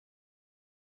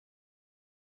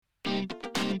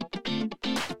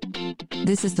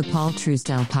This is the Paul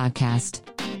Truesdell Podcast.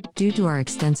 Due to our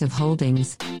extensive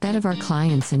holdings, that of our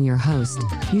clients and your host,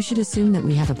 you should assume that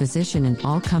we have a position in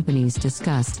all companies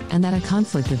discussed and that a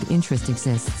conflict of interest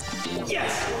exists.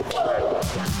 Yes!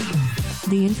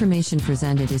 The information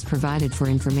presented is provided for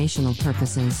informational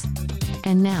purposes.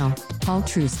 And now, Paul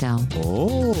Truesdell.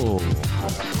 Oh.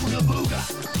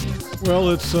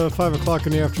 Well, it's 5 o'clock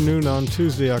in the afternoon on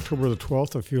Tuesday, October the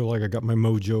 12th. I feel like I got my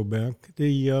mojo back.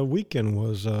 The weekend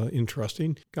was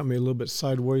interesting. Got me a little bit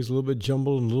sideways, a little bit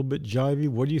jumbled, and a little bit jivey.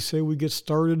 What do you say we get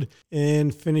started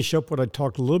and finish up what I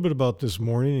talked a little bit about this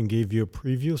morning and gave you a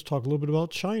preview? Let's talk a little bit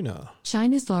about China.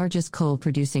 China's largest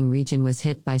coal-producing region was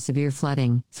hit by severe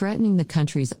flooding, threatening the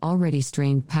country's already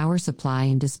strained power supply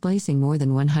and displacing more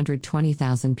than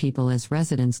 120,000 people as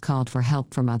residents called for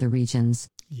help from other regions.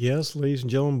 Yes, ladies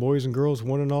and gentlemen, boys and girls,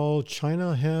 one and all,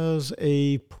 China has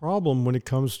a problem when it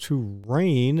comes to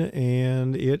rain,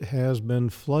 and it has been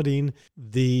flooding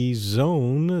the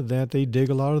zone that they dig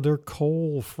a lot of their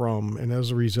coal from. And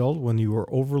as a result, when you are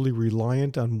overly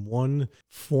reliant on one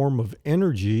form of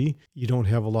energy, you don't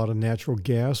have a lot of natural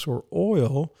gas or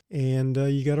oil, and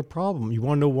you got a problem. You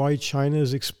want to know why China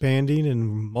is expanding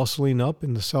and muscling up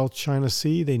in the South China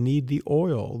Sea? They need the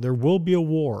oil. There will be a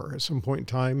war at some point in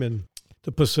time, and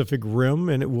the Pacific Rim,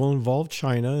 and it will involve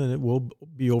China, and it will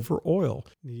be over oil.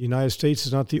 The United States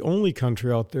is not the only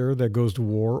country out there that goes to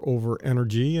war over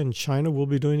energy, and China will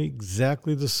be doing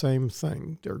exactly the same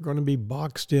thing. They're going to be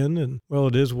boxed in, and, well,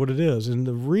 it is what it is. And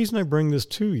the reason I bring this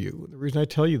to you, the reason I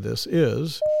tell you this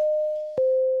is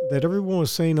that everyone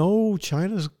was saying, oh,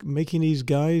 China's making these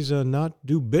guys not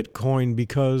do Bitcoin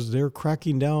because they're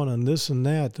cracking down on this and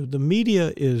that. The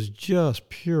media is just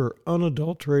pure,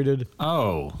 unadulterated.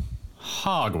 Oh,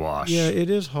 hogwash. Yeah, it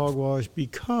is hogwash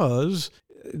because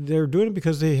they're doing it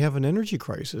because they have an energy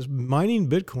crisis. Mining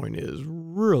Bitcoin is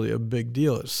really a big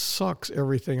deal. It sucks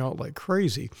everything out like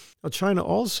crazy. Now, China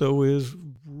also is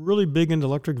really big into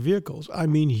electric vehicles. I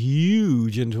mean,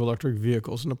 huge into electric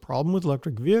vehicles. And the problem with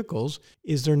electric vehicles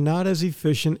is they're not as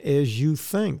efficient as you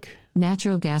think.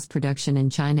 Natural gas production in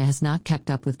China has not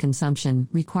kept up with consumption,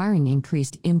 requiring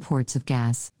increased imports of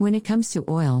gas. When it comes to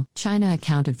oil, China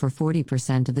accounted for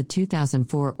 40% of the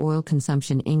 2004 oil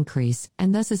consumption increase,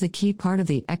 and thus is a key part of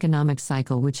the economic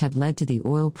cycle which had led to the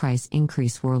oil price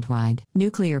increase worldwide.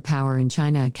 Nuclear power in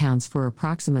China accounts for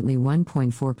approximately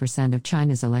 1.4% of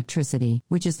China's electricity,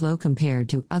 which is low compared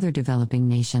to other developing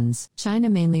nations. China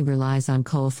mainly relies on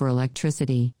coal for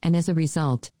electricity, and as a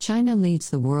result, China leads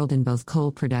the world in both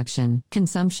coal production,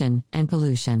 consumption, and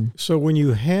pollution. So when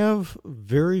you have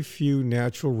very few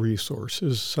natural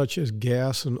resources, such as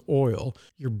gas and oil,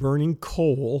 you're burning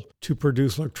coal to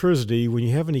produce electricity. When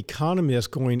you have an economy that's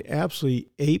going absolutely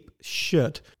ape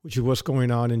shit, which is what's going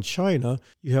on in China,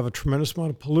 you have a tremendous amount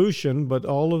of pollution, but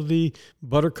all of the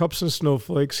buttercups and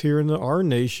snowflakes here in our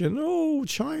nation, oh,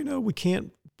 China, we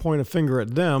can't point a finger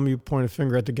at them. You point a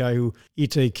finger at the guy who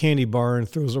eats a candy bar and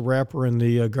throws a wrapper in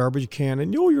the garbage can,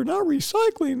 and you're not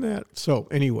recycling that. So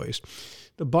anyways,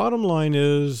 the bottom line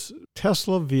is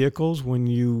Tesla vehicles, when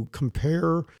you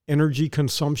compare energy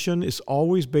consumption, is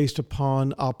always based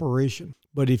upon operation.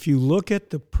 But if you look at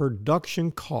the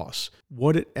production costs,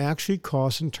 what it actually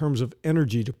costs in terms of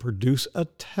energy to produce a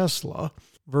Tesla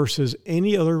versus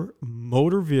any other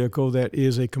motor vehicle that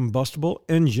is a combustible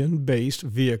engine-based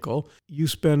vehicle, you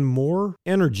spend more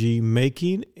energy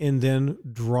making and then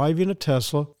driving a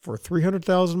Tesla for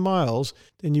 300,000 miles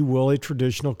than you will a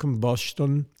traditional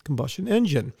combustion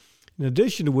engine. In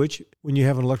addition to which, when you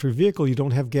have an electric vehicle, you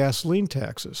don't have gasoline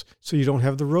taxes. So you don't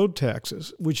have the road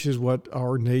taxes, which is what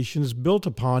our nation is built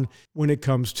upon when it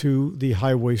comes to the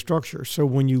highway structure. So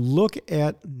when you look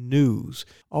at news,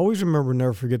 always remember,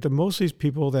 never forget that most of these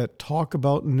people that talk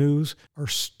about news are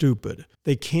stupid.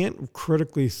 They can't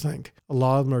critically think. A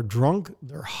lot of them are drunk,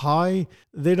 they're high,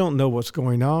 they don't know what's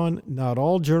going on. Not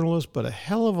all journalists, but a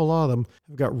hell of a lot of them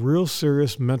have got real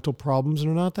serious mental problems and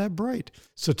are not that bright.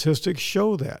 Statistics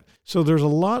show that. So there's a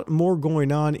lot more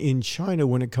going on in China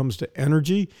when it comes to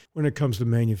energy, when it comes to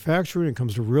manufacturing, when it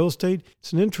comes to real estate.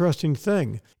 It's an interesting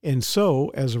thing. And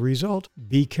so, as a result,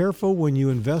 be careful when you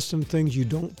invest in things you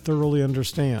don't thoroughly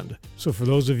understand. So for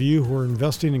those of you who are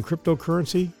investing in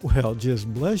cryptocurrency, well,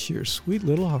 just bless your sweet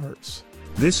little hearts.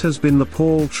 This has been the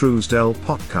Paul Truesdell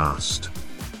Podcast.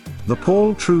 The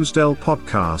Paul Truesdell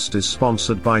Podcast is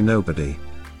sponsored by nobody.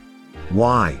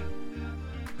 Why?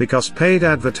 Because paid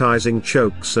advertising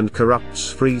chokes and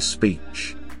corrupts free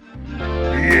speech.